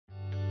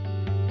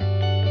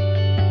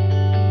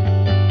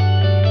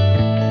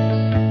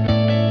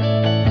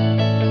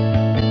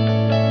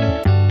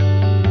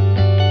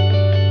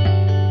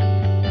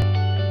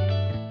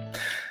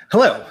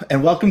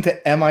and welcome to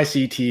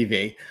MIC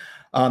TV.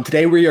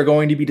 Today we are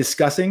going to be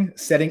discussing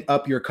setting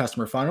up your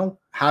customer funnel,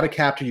 how to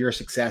capture your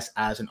success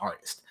as an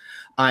artist.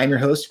 I'm your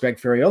host, Greg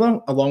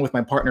Ferriolo, along with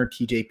my partner,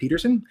 TJ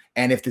Peterson.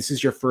 And if this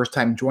is your first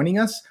time joining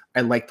us,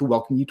 I'd like to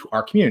welcome you to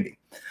our community.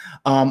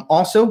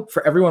 Also,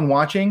 for everyone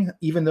watching,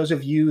 even those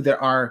of you that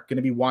are going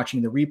to be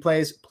watching the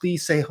replays,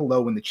 please say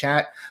hello in the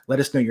chat. Let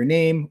us know your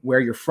name,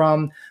 where you're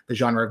from, the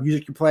genre of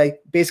music you play,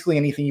 basically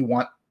anything you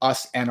want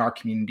us and our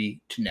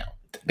community to know.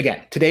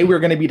 Again, today we're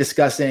going to be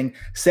discussing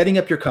setting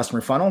up your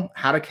customer funnel,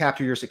 how to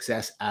capture your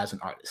success as an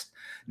artist.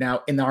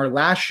 Now, in our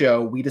last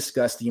show, we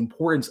discussed the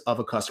importance of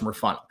a customer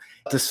funnel.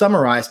 To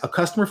summarize, a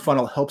customer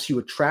funnel helps you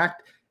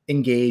attract,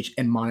 engage,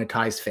 and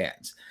monetize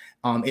fans.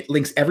 It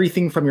links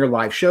everything from your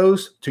live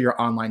shows to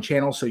your online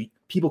channel so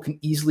people can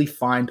easily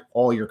find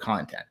all your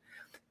content.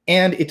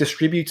 And it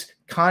distributes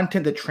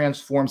content that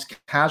transforms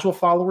casual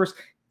followers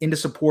into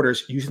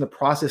supporters using the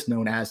process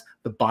known as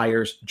the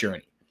buyer's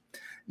journey.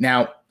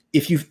 Now,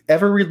 if you've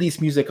ever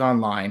released music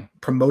online,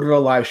 promoted a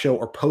live show,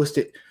 or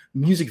posted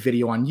music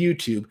video on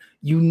YouTube,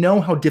 you know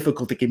how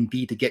difficult it can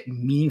be to get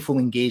meaningful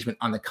engagement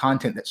on the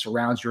content that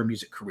surrounds your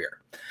music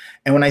career.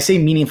 And when I say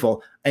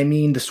meaningful, I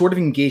mean the sort of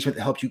engagement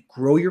that helps you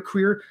grow your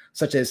career,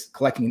 such as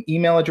collecting an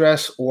email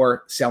address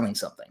or selling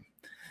something.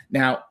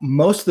 Now,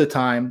 most of the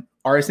time,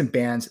 artists and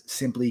bands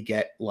simply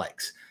get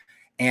likes.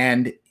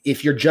 And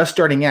if you're just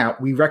starting out,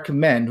 we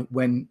recommend,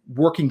 when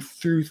working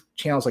through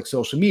channels like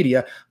social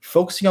media,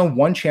 focusing on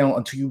one channel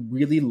until you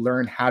really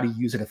learn how to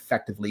use it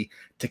effectively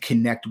to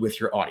connect with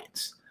your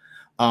audience.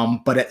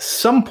 But at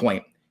some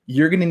point,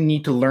 you're going to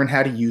need to learn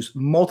how to use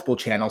multiple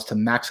channels to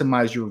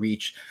maximize your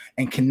reach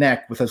and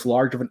connect with as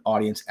large of an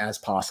audience as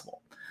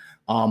possible.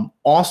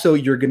 Also,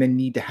 you're going to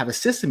need to have a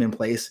system in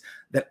place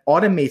that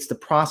automates the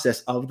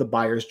process of the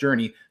buyer's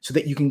journey so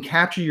that you can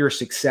capture your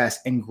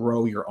success and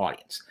grow your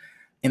audience.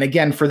 And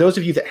again, for those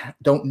of you that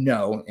don't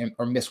know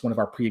or missed one of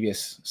our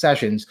previous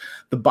sessions,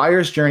 the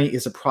buyer's journey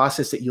is a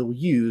process that you'll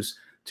use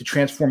to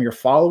transform your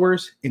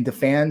followers into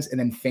fans and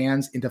then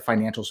fans into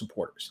financial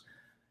supporters.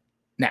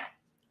 Now,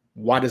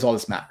 why does all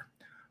this matter?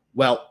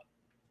 Well,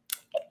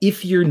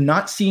 if you're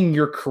not seeing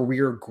your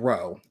career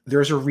grow,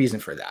 there's a reason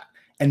for that.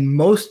 And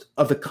most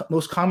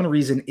common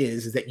reason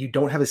is that you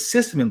don't have a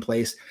system in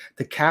place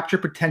to capture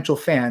potential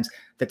fans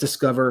that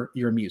discover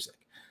your music.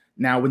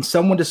 Now, when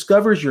someone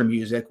discovers your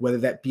music, whether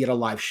that be at a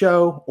live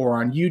show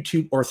or on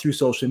YouTube or through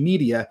social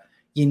media,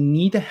 you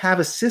need to have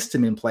a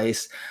system in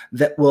place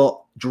that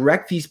will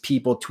direct these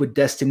people to a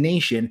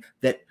destination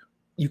that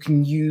you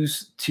can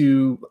use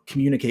to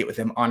communicate with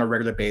them on a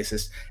regular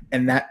basis.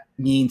 And that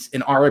means,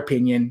 in our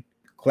opinion,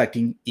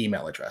 collecting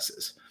email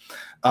addresses.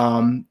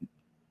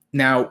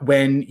 Now,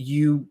 when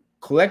you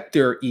collect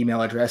their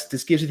email address,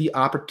 this gives you the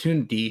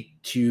opportunity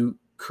to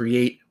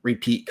create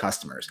repeat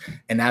customers.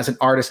 And as an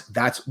artist,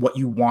 that's what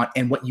you want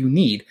and what you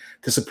need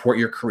to support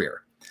your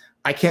career.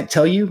 I can't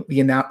tell you the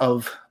amount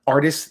of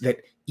artists that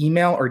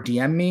email or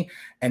DM me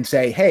and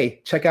say,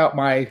 hey, check out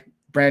my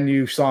brand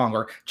new song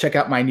or check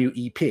out my new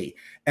EP.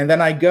 And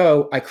then I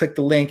click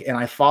the link and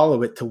I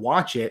follow it to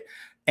watch it.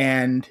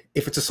 And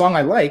if it's a song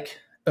I like,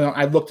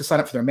 I look to sign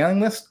up for their mailing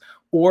list,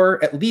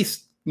 or at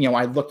least,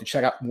 I look to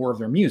check out more of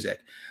their music.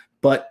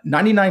 But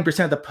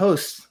 99% of the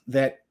posts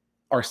that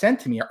are sent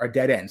to me are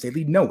dead ends. They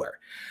lead nowhere.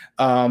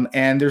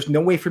 And there's no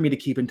way for me to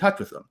keep in touch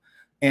with them.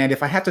 And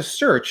if I had to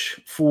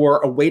search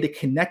for a way to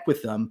connect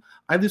with them,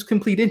 I lose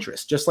complete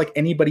interest, just like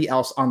anybody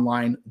else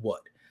online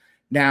would.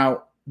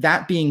 Now,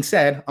 that being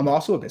said, I'm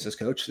also a business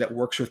coach that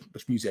works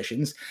with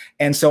musicians.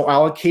 And so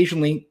I'll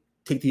occasionally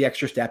take the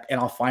extra step and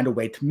I'll find a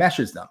way to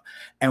message them.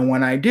 And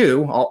when I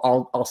do,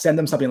 I'll send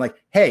them something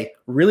like, hey,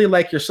 really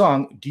like your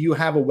song. Do you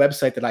have a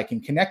website that I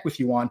can connect with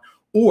you on?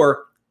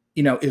 Or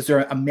is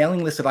there a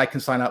mailing list that I can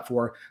sign up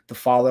for to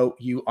follow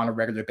you on a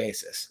regular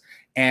basis?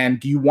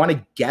 And do you want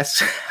to guess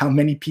how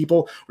many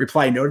people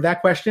reply no to that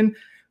question?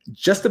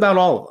 Just about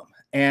all of them.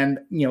 And,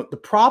 the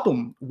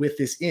problem with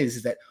this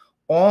is that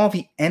all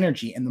the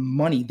energy and the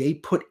money they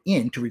put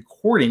into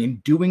recording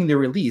and doing their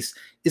release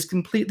is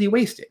completely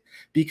wasted.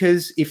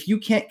 Because if you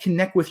can't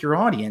connect with your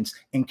audience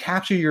and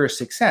capture your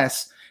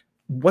success,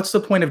 what's the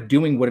point of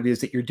doing what it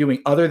is that you're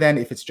doing, other than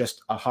if it's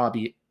just a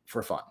hobby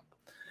for fun?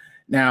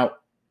 Now,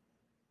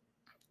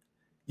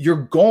 your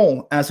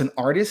goal as an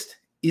artist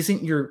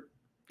isn't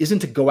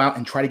to go out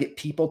and try to get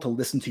people to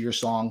listen to your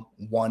song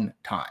one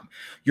time.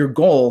 Your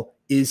goal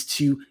is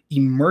to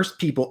immerse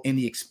people in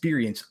the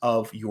experience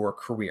of your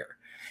career.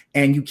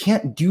 And you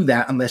can't do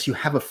that unless you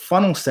have a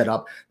funnel set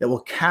up that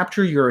will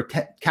capture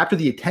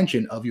the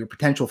attention of your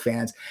potential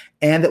fans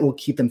and that will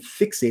keep them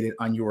fixated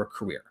on your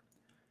career.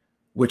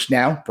 Which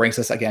now brings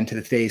us again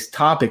to today's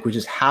topic, which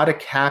is how to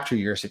capture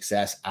your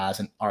success as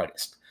an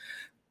artist.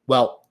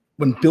 Well,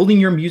 when building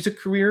your music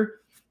career,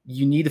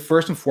 you need to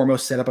first and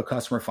foremost set up a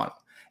customer funnel.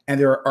 And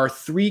there are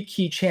 3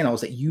 key channels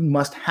that you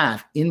must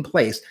have in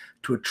place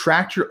to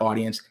attract your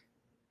audience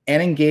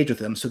and engage with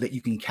them so that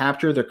you can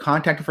capture their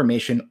contact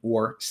information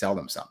or sell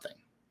them something.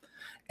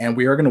 And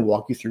we are going to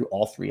walk you through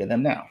all 3 of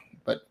them now.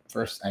 But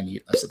first, I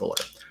need a sip of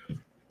water.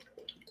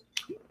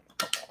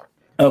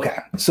 Okay,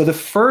 so the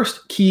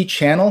first key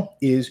channel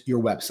is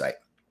your website.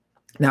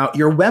 Now,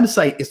 your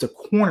website is the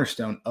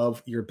cornerstone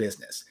of your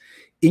business.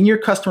 In your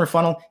customer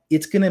funnel,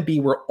 it's going to be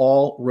where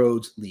all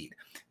roads lead.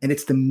 And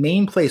it's the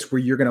main place where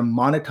you're going to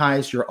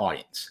monetize your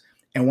audience.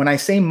 And when I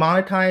say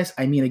monetize,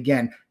 I mean,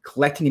 again,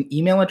 collecting an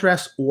email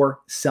address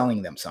or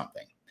selling them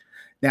something.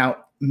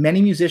 Now,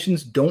 many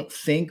musicians don't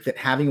think that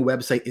having a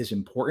website is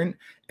important,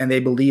 and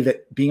they believe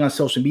that being on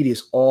social media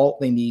is all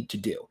they need to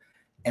do.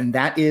 And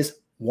that is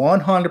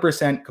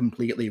 100%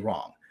 completely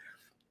wrong.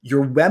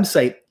 Your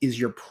website is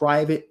your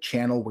private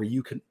channel where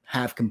you can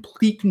have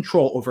complete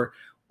control over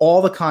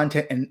all the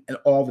content and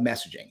all the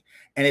messaging.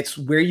 And it's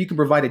where you can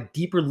provide a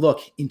deeper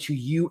look into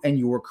you and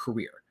your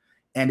career.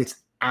 And it's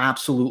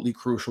absolutely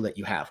crucial that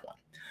you have one.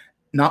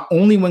 Not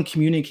only when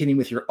communicating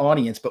with your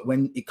audience, but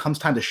when it comes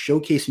time to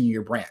showcasing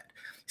your brand.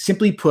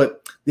 Simply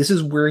put, this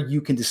is where you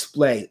can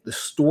display the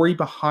story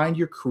behind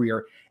your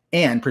career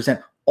and present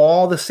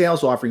all the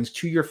sales offerings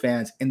to your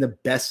fans in the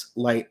best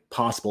light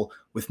possible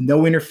with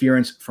no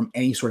interference from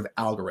any sort of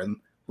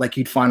algorithm like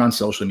you'd find on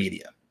social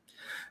media.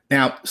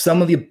 Now,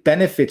 some of the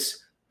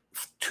benefits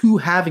to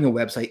having a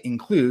website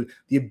include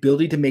the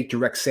ability to make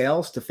direct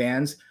sales to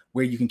fans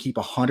where you can keep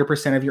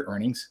 100% of your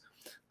earnings.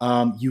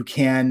 You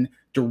can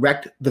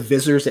direct the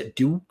visitors that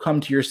do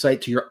come to your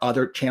site to your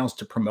other channels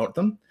to promote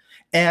them.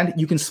 And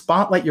you can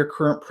spotlight your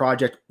current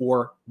project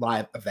or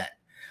live event.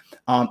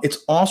 It's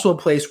also a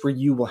place where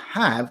you will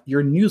have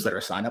your newsletter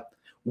sign up,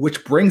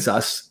 which brings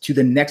us to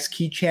the next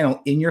key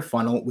channel in your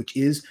funnel, which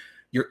is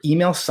your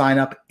email sign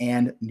up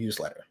and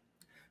newsletter.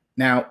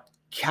 Now,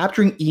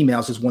 capturing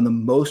emails is one of the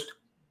most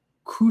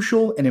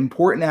crucial and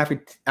important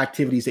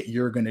activities that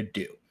you're going to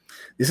do.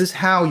 This is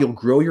how you'll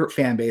grow your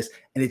fan base,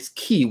 and it's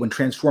key when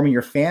transforming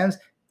your fans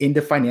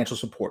into financial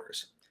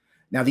supporters.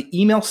 Now, the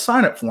email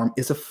sign-up form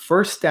is the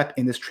first step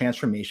in this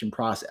transformation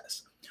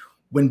process.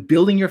 When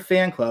building your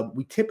fan club,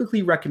 we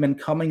typically recommend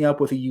coming up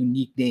with a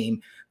unique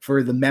name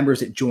for the members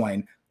that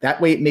join.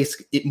 That way it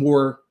makes it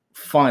more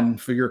fun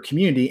for your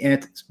community, and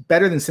it's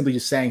better than simply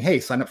just saying, hey,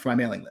 sign up for my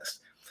mailing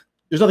list.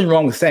 There's nothing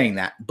wrong with saying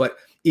that, but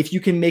if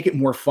you can make it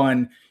more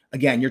fun,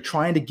 again, you're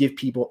trying to give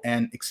people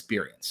an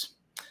experience.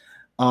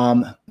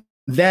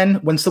 Then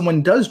when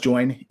someone does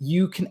join,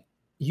 you can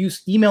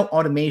use email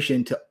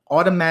automation to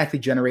automatically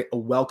generate a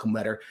welcome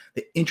letter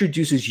that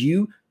introduces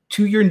you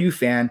to your new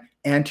fan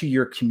and to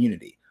your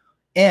community.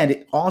 And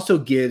it also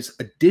gives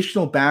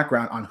additional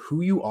background on who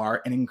you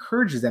are and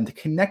encourages them to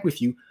connect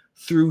with you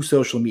through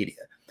social media.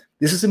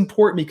 This is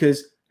important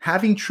because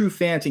having true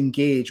fans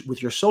engage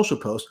with your social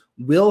posts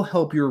will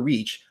help your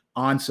reach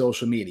on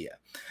social media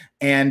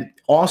and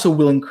also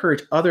will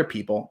encourage other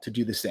people to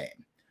do the same.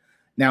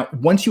 Now,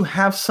 once you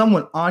have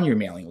someone on your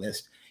mailing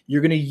list,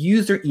 you're going to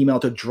use their email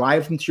to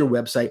drive them to your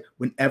website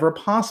whenever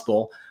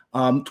possible,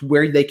 to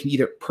where they can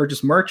either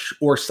purchase merch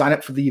or sign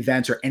up for the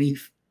events or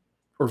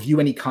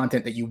view any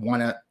content that you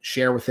want to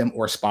share with them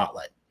or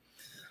spotlight.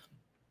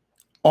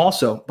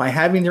 Also, by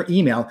having their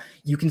email,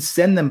 you can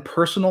send them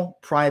personal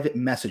private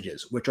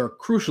messages, which are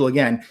crucial,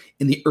 again,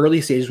 in the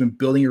early stages when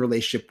building your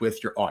relationship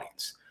with your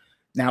audience.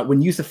 Now,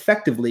 when used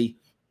effectively,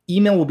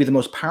 email will be the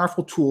most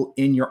powerful tool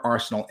in your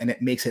arsenal, and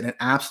it makes it an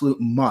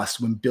absolute must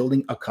when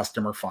building a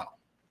customer funnel.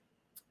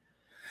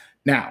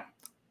 Now,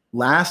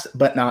 last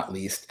but not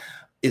least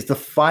is the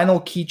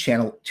final key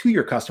channel to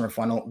your customer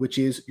funnel, which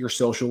is your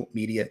social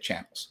media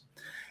channels.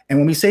 And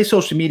when we say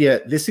social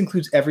media, this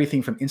includes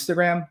everything from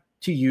Instagram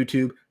to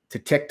YouTube to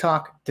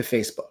TikTok to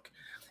Facebook.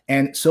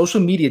 And social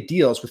media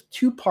deals with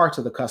two parts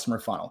of the customer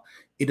funnel.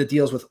 It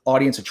deals with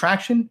audience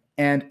attraction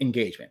and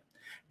engagement.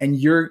 And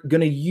you're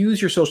going to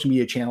use your social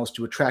media channels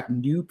to attract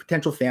new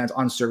potential fans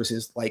on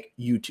services like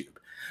YouTube.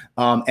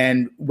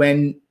 And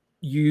when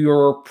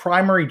your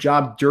primary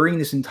job during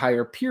this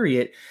entire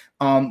period,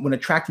 when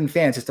attracting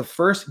fans, is to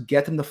first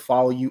get them to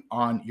follow you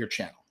on your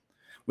channel,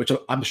 which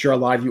I'm sure a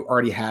lot of you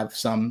already have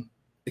some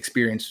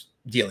experience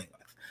dealing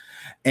with.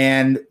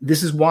 And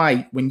this is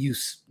why when you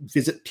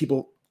visit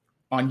people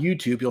on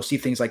YouTube, you'll see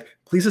things like,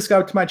 please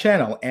subscribe to my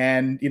channel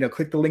and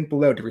click the link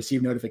below to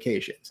receive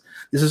notifications.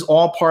 This is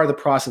all part of the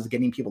process of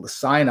getting people to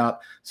sign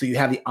up so you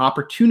have the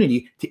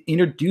opportunity to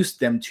introduce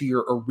them to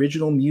your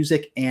original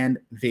music and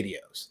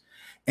videos.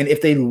 And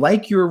if they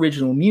like your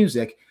original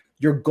music,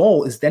 your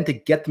goal is then to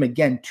get them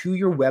again to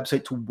your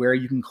website to where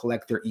you can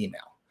collect their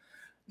email.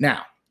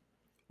 Now,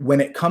 when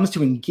it comes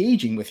to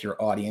engaging with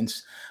your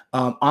audience,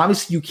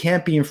 obviously you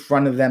can't be in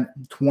front of them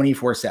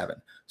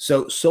 24/7.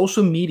 So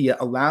social media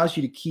allows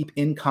you to keep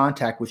in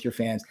contact with your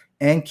fans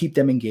and keep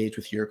them engaged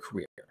with your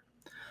career.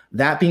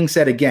 That being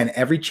said, again,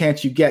 every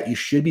chance you get, you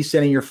should be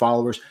sending your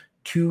followers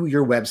to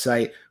your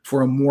website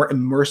for a more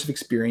immersive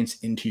experience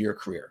into your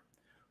career.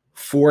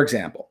 For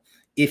example,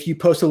 if you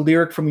post a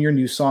lyric from your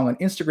new song on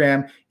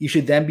Instagram, you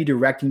should then be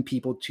directing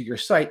people to your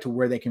site to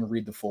where they can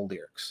read the full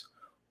lyrics.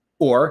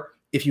 Or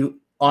if you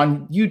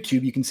on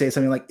YouTube, you can say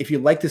something like, if you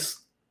like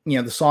this,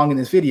 the song in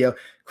this video,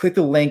 click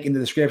the link in the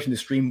description to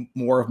stream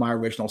more of my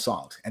original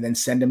songs, and then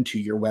send them to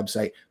your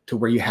website to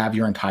where you have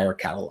your entire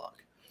catalog.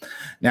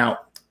 Now,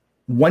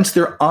 Once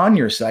they're on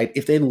your site,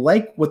 if they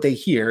like what they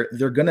hear,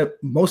 they're going to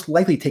most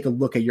likely take a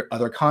look at your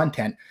other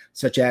content,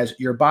 such as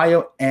your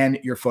bio and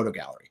your photo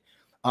gallery.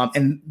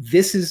 And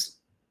this is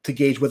to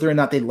gauge whether or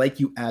not they like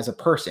you as a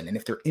person and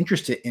if they're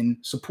interested in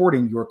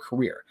supporting your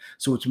career.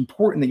 So it's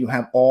important that you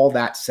have all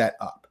that set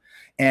up.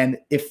 And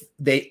if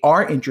they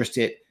are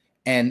interested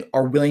and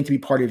are willing to be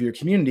part of your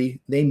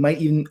community, they might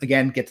even,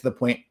 again, get to the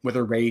point where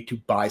they're ready to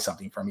buy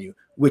something from you,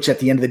 which at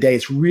the end of the day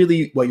is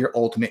really what your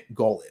ultimate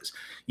goal is.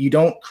 You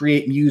don't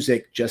create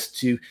music just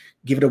to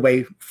give it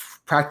away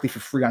practically for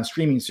free on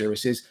streaming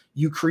services.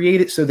 You create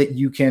it so that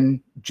you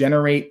can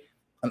generate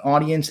an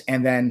audience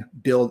and then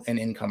build an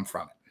income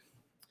from it.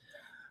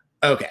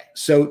 Okay,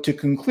 so to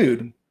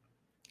conclude,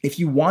 if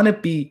you want to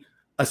be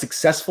a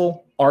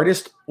successful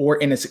artist or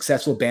in a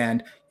successful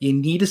band, you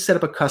need to set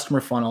up a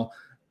customer funnel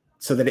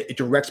so that it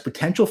directs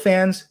potential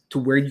fans to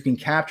where you can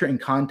capture and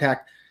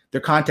contact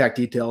their contact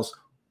details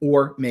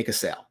or make a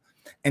sale.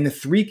 And the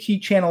 3 key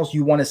channels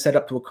you want to set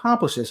up to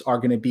accomplish this are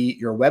going to be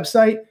your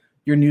website,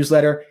 your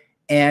newsletter,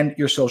 and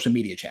your social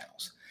media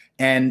channels.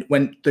 And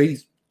when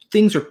these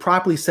things are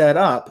properly set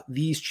up,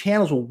 these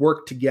channels will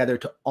work together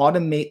to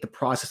automate the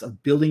process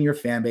of building your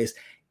fan base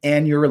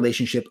and your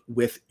relationship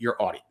with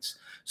your audience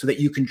so that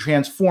you can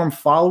transform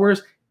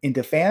followers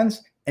into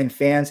fans and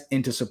fans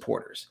into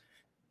supporters.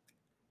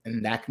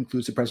 And that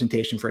concludes the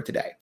presentation for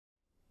today.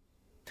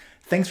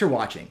 Thanks for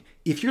watching.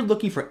 If you're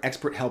looking for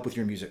expert help with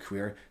your music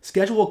career,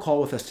 schedule a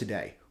call with us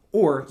today,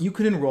 or you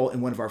could enroll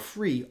in one of our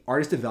free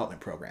artist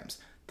development programs.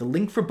 The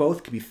link for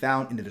both can be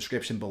found in the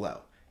description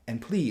below.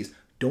 And please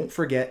don't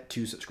forget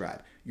to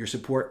subscribe. Your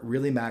support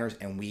really matters,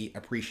 and we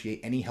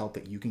appreciate any help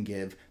that you can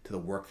give to the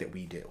work that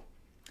we do.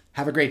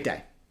 Have a great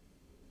day.